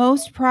the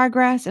most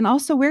progress, and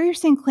also where you're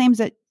seeing claims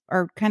that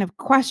are kind of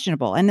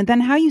questionable, and then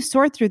how you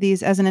sort through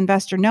these as an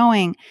investor,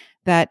 knowing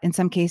that in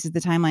some cases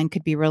the timeline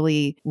could be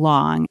really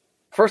long.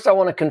 First, I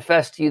want to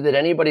confess to you that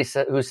anybody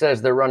who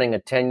says they're running a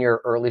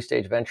 10-year early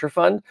stage venture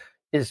fund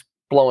is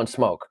blowing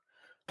smoke.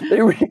 They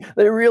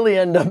really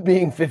end up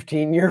being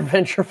 15-year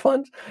venture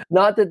funds.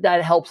 Not that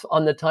that helps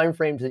on the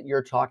timeframes that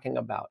you're talking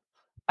about.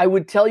 I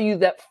would tell you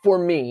that for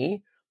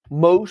me,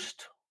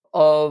 most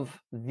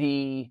of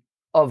the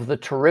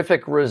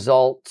terrific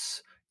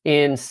results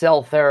in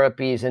cell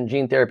therapies and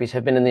gene therapies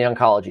have been in the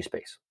oncology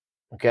space.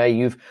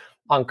 Okay,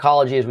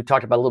 oncology, as we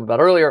talked about a little bit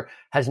earlier,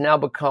 has now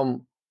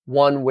become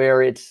one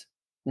where it's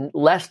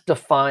less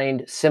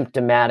defined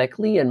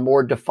symptomatically and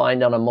more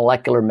defined on a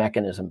molecular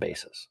mechanism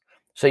basis.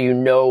 So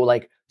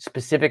like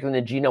specifically in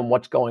the genome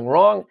what's going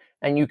wrong,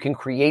 and you can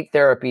create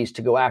therapies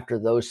to go after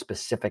those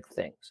specific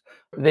things.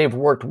 They've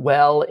worked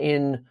well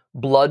in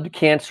blood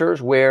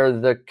cancers where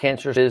the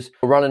cancer is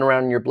running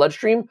around in your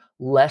bloodstream,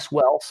 less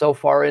well so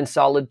far in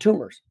solid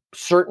tumors.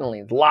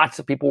 Certainly, lots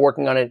of people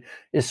working on it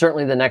is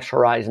certainly the next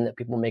horizon that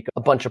people make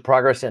a bunch of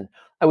progress in.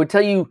 I would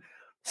tell you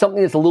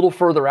something that's a little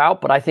further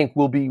out, but I think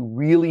will be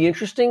really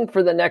interesting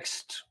for the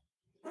next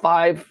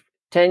 5-10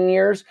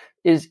 years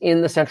is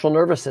in the central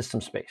nervous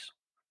system space.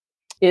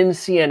 In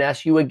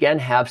CNS, you again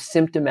have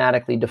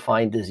symptomatically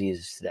defined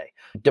diseases today.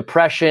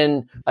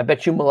 Depression, I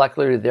bet you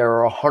molecularly there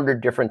are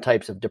 100 different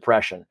types of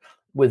depression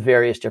with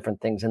various different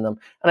things in them.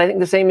 And I think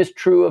the same is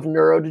true of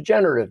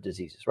neurodegenerative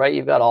diseases, right?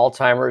 You've got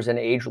Alzheimer's and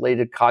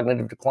age-related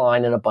cognitive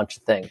decline and a bunch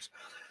of things.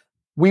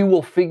 We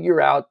will figure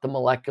out the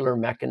molecular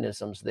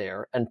mechanisms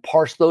there and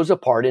parse those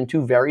apart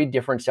into very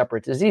different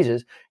separate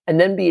diseases and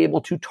then be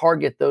able to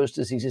target those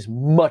diseases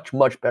much,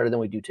 much better than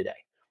we do today.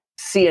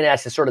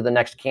 CNS is sort of the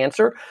next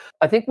cancer.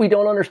 I think we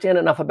don't understand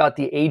enough about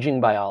the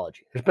aging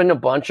biology. There's been a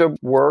bunch of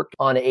work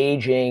on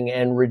aging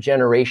and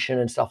regeneration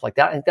and stuff like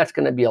that. I think that's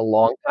going to be a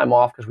long time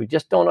off because we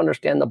just don't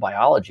understand the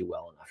biology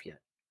well enough yet.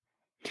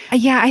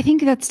 Yeah, I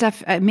think that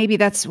stuff, maybe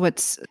that's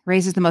what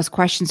raises the most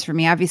questions for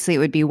me. Obviously, it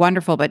would be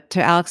wonderful. But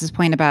to Alex's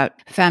point about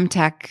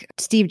femtech,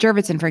 Steve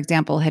Jurvetson, for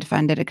example, had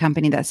funded a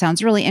company that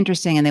sounds really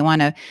interesting, and they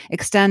want to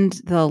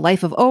extend the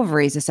life of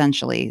ovaries,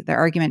 essentially. Their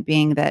argument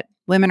being that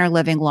women are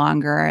living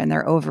longer and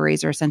their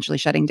ovaries are essentially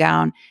shutting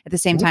down at the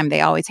same time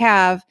they always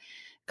have,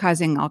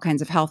 causing all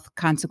kinds of health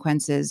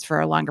consequences for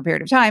a longer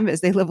period of time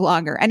as they live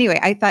longer. Anyway,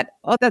 I thought,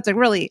 that's a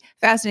really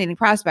fascinating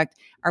prospect.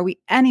 Are we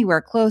anywhere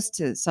close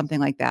to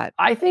something like that?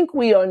 I think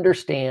we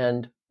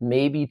understand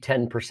maybe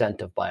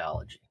 10% of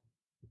biology.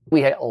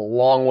 We have a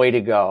long way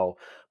to go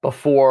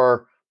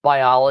before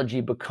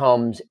biology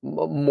becomes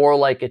more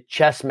like a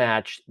chess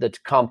match that's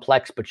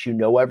complex, but you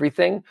know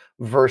everything,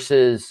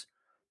 versus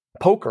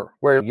poker,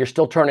 where you're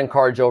still turning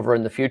cards over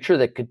in the future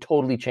that could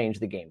totally change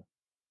the game.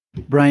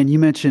 Brian, you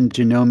mentioned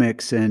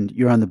genomics, and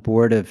you're on the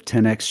board of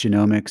 10x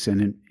Genomics,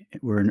 and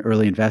we're an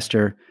early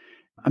investor.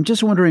 I'm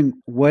just wondering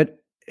what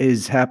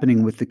is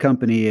happening with the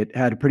company. It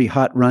had a pretty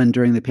hot run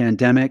during the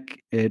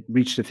pandemic. It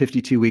reached a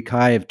 52-week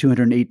high of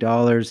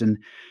 $208, and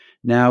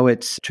now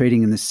it's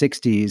trading in the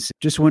 60s.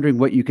 Just wondering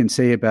what you can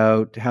say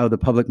about how the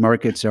public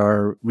markets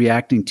are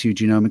reacting to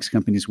genomics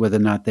companies, whether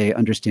or not they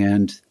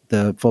understand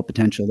the full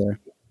potential there.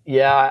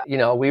 Yeah,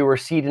 we were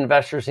seed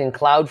investors in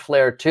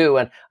Cloudflare too,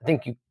 and I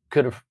think you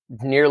could have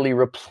nearly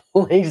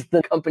replaced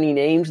the company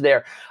names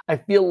there. I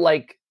feel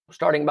like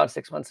starting about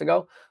 6 months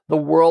ago, the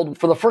world,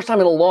 for the first time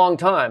in a long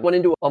time, went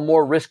into a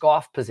more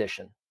risk-off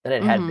position than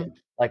it had been.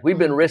 Like we've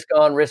been risk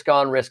on, risk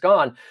on, risk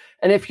on.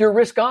 And if you're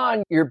risk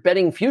on, you're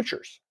betting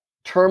futures.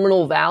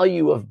 Terminal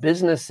value of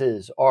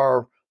businesses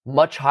are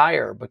much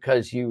higher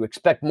because you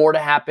expect more to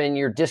happen,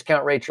 your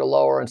discount rates are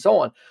lower, and so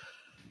on.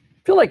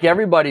 I feel like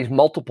everybody's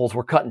multiples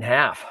were cut in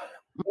half.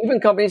 Even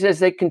companies as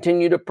they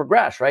continue to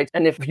progress, right?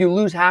 And if you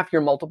lose half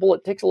your multiple,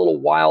 it takes a little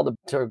while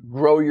to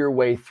grow your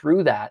way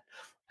through that.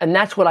 And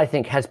that's what I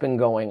think has been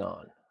going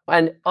on.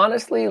 And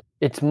honestly,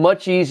 it's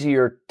much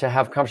easier to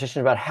have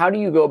conversations about how do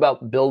you go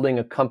about building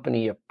a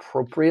company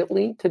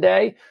appropriately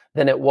today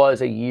than it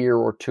was a year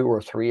or 2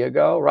 or 3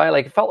 ago, right?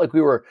 Like it felt like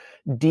we were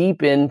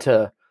deep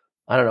into,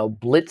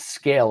 blitz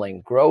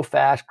scaling, grow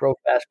fast, grow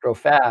fast, grow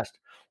fast,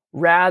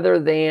 rather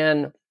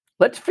than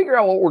let's figure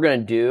out what we're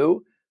going to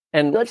do.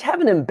 And let's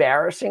have an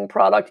embarrassing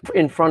product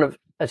in front of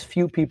as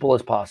few people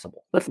as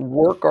possible. Let's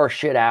work our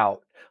shit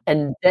out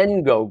and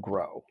then go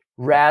grow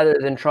rather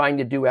than trying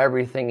to do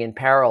everything in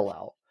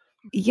parallel.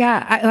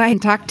 Yeah, I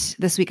talked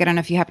this week, I don't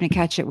know if you happen to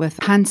catch it, with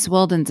Hans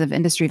Swildens of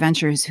Industry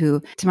Ventures,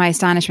 who, to my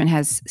astonishment,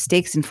 has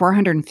stakes in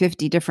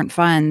 450 different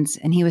funds.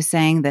 And he was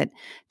saying that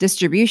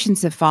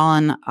distributions have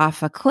fallen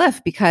off a cliff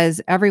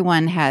because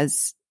everyone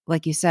has,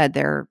 like you said,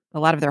 a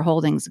lot of their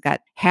holdings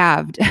got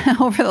halved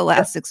over the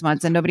last 6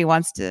 months, and nobody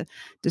wants to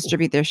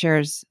distribute their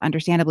shares,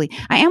 understandably.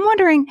 I am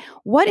wondering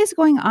what is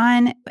going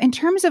on in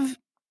terms of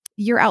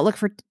your outlook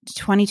for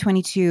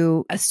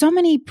 2022. So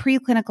many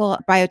preclinical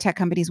biotech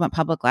companies went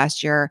public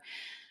last year,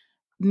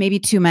 maybe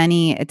too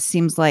many. It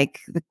seems like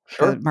the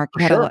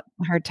market had a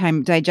hard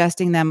time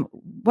digesting them.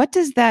 What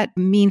does that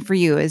mean for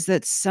you? Is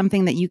that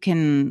something that you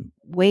can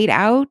wait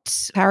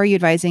out? How are you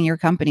advising your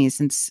companies,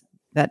 since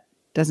that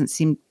doesn't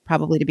seem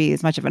probably to be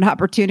as much of an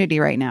opportunity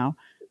right now?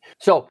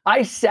 So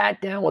I sat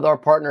down with our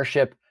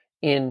partnership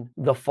in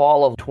the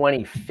fall of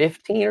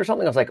 2015 or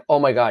something. I was like, oh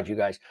my God, you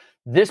guys,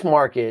 this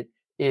market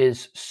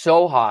is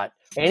so hot.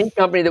 Any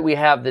company that we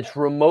have that's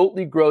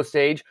remotely growth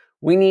stage,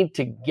 we need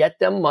to get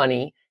them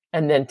money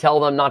and then tell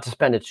them not to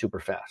spend it super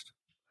fast.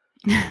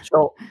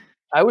 So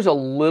I was a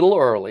little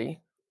early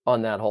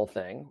on that whole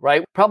thing,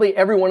 right? Probably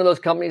every one of those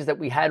companies that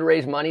we had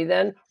raised money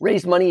then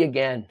raised money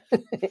again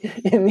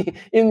in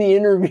the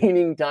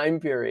intervening time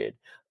period.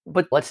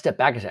 But let's step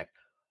back a sec.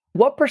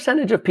 What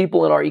percentage of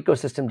people in our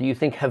ecosystem do you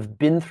think have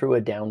been through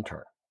a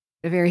downturn?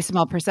 A very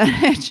small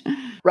percentage.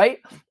 Right?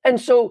 And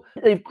so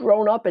they've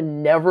grown up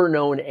and never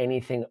known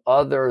anything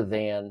other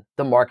than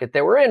the market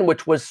they were in,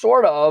 which was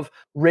sort of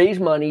raise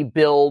money,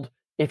 build.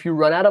 If you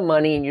run out of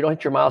money and you don't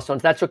hit your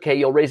milestones, that's okay.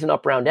 You'll raise an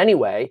up round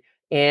anyway,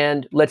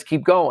 and let's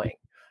keep going.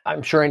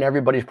 I'm sure in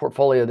everybody's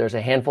portfolio, there's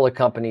a handful of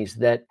companies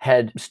that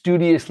had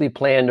studiously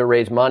planned to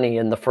raise money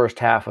in the first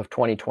half of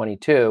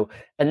 2022.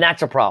 And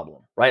that's a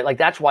problem, right? Like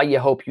that's why you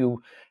hope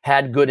you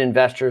had good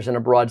investors in a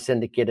broad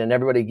syndicate and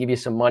everybody give you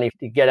some money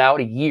to get out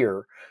a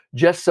year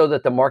just so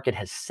that the market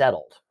has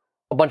settled.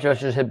 A bunch of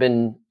investors have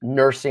been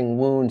nursing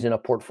wounds in a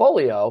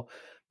portfolio,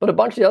 but a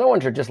bunch of the other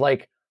ones are just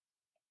like,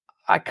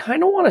 I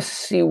kind of want to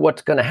see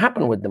what's going to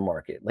happen with the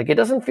market. Like, it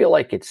doesn't feel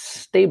like it's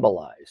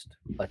stabilized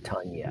a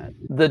ton yet.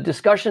 The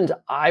discussions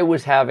I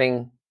was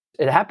having,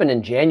 it happened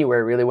in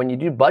January, really, when you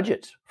do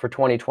budgets for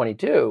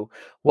 2022,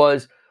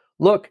 was,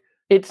 look,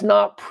 it's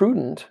not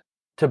prudent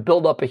to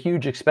build up a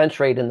huge expense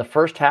rate in the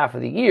first half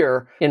of the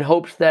year in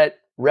hopes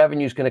that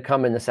revenue is going to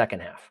come in the second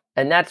half.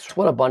 And that's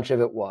what a bunch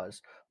of it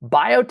was.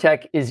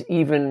 Biotech is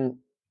even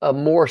a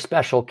more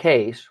special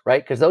case,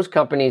 right? Because those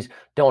companies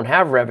don't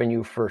have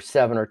revenue for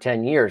 7 or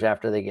 10 years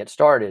after they get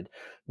started.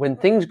 When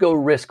things go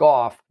risk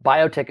off,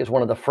 biotech is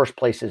one of the first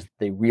places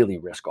they really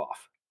risk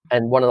off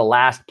and one of the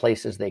last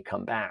places they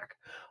come back.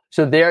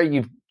 So there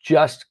you've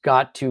just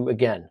got to,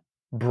 again,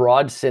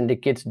 broad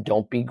syndicates,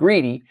 don't be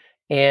greedy,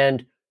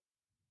 and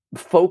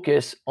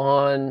focus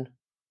on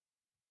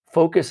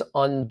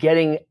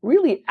getting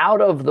really out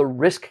of the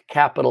risk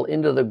capital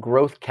into the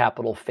growth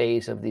capital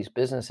phase of these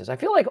businesses. I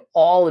feel like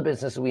all the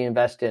businesses we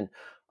invest in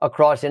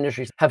across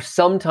industries have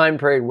some time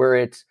period where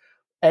it's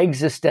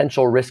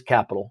existential risk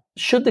capital.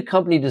 Should the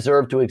company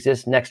deserve to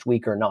exist next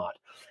week or not?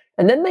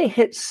 And then they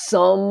hit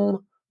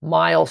some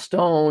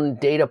milestone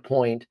data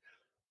point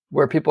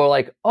where people are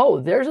like,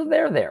 oh, there's a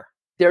there.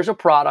 There's a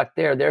product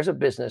there. There's a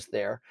business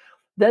there.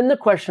 Then the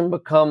question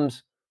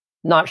becomes,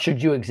 not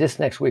should you exist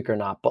next week or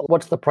not, but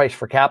what's the price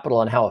for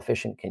capital and how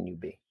efficient can you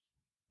be?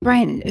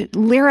 Brian,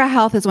 Lyra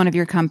Health is one of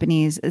your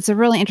companies. It's a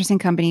really interesting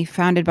company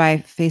founded by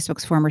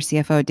Facebook's former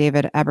CFO,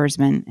 David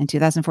Ebersman, in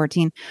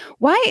 2014.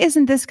 Why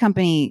isn't this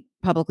company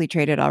publicly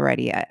traded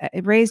already?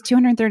 It raised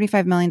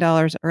 $235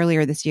 million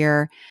earlier this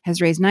year, has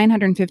raised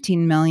 $915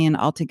 million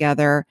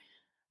altogether,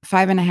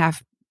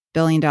 $5.5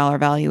 billion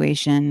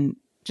valuation.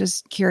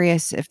 Just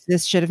curious if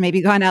this should have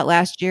maybe gone out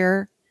last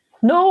year.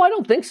 No, I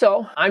don't think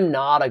so. I'm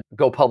not a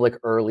go public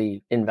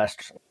early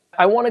investor.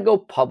 I want to go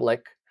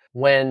public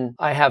when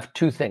I have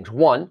two things.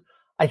 One,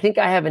 I think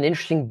I have an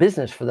interesting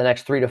business for the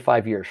next 3 to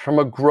 5 years from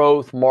a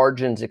growth,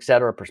 margins, et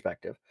cetera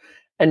perspective.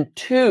 And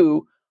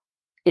two,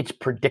 it's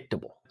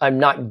predictable. I'm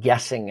not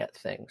guessing at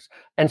things.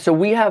 And so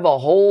we have a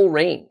whole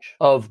range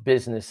of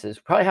businesses,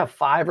 probably have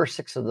 5 or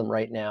 6 of them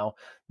right now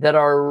that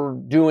are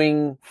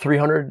doing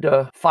 300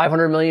 to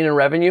 500 million in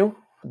revenue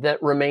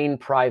that remain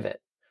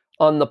private.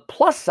 On the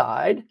plus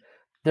side,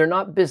 they're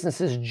not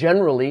businesses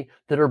generally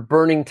that are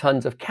burning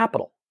tons of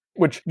capital,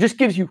 which just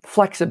gives you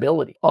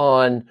flexibility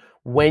on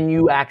when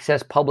you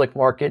access public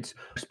markets.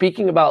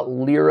 Speaking about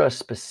Lyra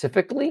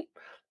specifically,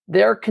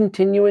 they're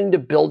continuing to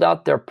build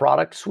out their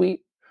product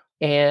suite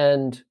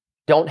and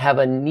don't have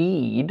a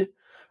need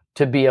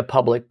to be a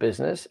public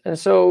business. And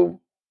so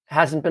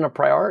hasn't been a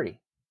priority.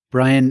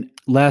 Brian,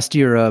 last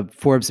year, a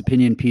Forbes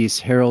opinion piece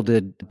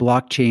heralded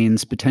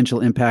blockchain's potential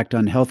impact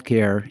on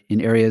healthcare in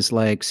areas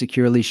like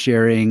securely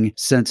sharing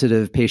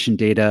sensitive patient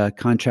data,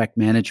 contract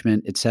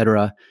management, et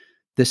cetera.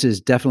 This is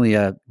definitely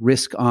a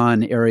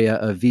risk-on area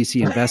of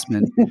VC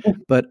investment.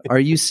 But are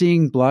you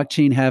seeing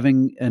blockchain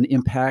having an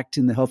impact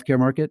in the healthcare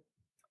market?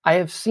 I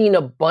have seen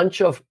a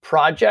bunch of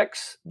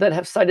projects that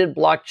have cited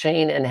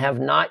blockchain and have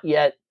not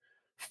yet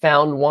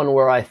found one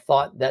where I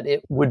thought that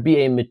it would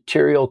be a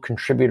material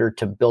contributor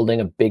to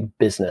building a big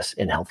business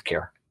in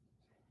healthcare.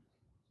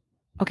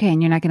 Okay,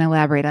 and you're not going to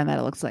elaborate on that,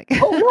 it looks like.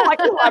 Oh, no, I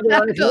can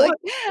elaborate on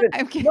it.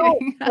 I'm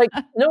kidding.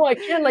 No, I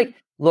can.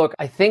 Look,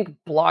 I think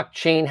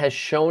blockchain has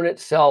shown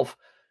itself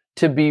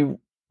to be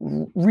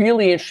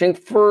really interesting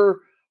for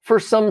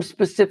some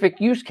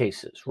specific use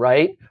cases,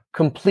 right?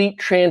 Complete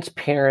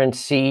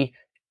transparency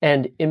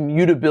and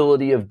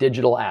immutability of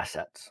digital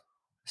assets,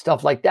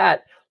 stuff like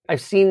that.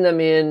 I've seen them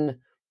in,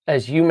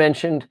 as you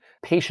mentioned,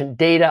 patient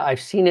data. I've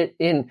seen it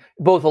in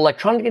both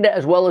electronic data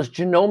as well as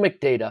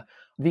genomic data.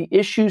 The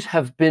issues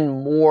have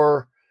been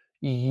more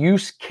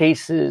use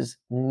cases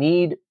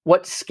need.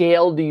 What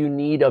scale do you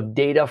need of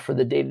data for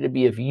the data to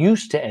be of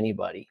use to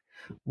anybody?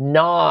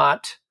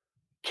 Not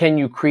can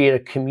you create a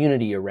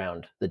community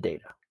around the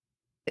data?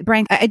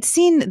 Brian, I'd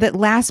seen that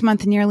last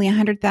month, nearly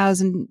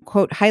 100,000,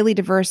 quote, highly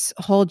diverse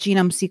whole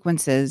genome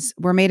sequences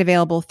were made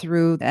available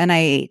through the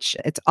NIH.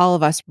 It's All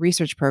of Us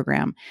research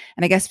program.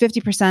 And I guess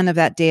 50% of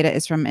that data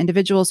is from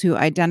individuals who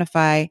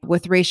identify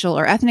with racial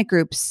or ethnic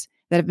groups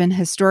that have been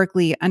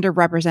historically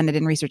underrepresented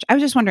in research. I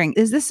was just wondering,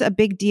 is this a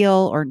big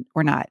deal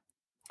or not?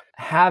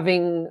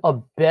 Having a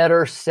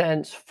better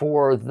sense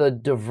for the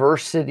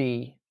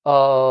diversity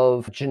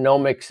of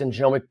genomics and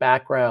genomic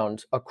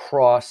backgrounds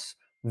across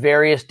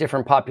various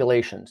different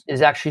populations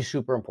is actually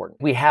super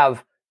important. We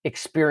have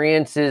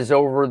experiences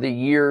over the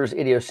years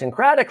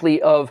idiosyncratically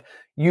of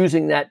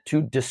using that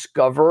to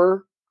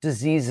discover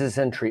diseases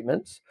and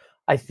treatments.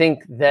 I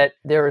think that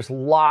there is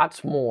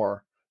lots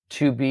more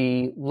to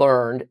be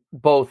learned,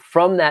 both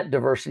from that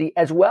diversity,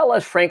 as well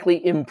as,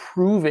 frankly,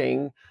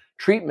 improving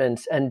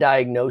treatments and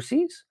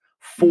diagnoses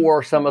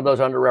for some of those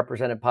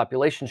underrepresented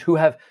populations who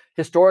have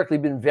historically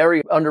been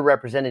very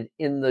underrepresented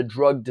in the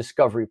drug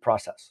discovery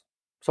process.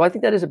 So I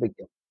think that is a big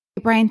deal.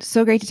 Brian,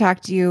 so great to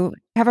talk to you.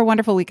 Have a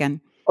wonderful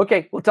weekend.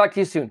 Okay, we'll talk to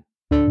you soon.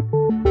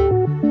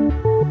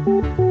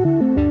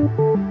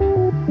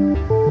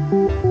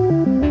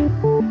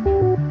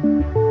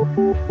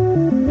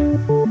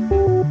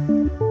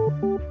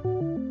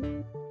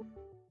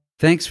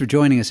 Thanks for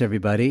joining us,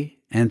 everybody,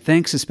 and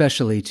thanks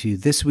especially to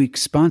this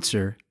week's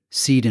sponsor,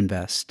 Seed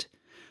Invest.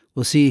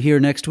 We'll see you here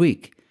next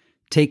week.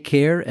 Take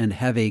care and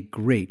have a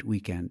great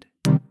weekend.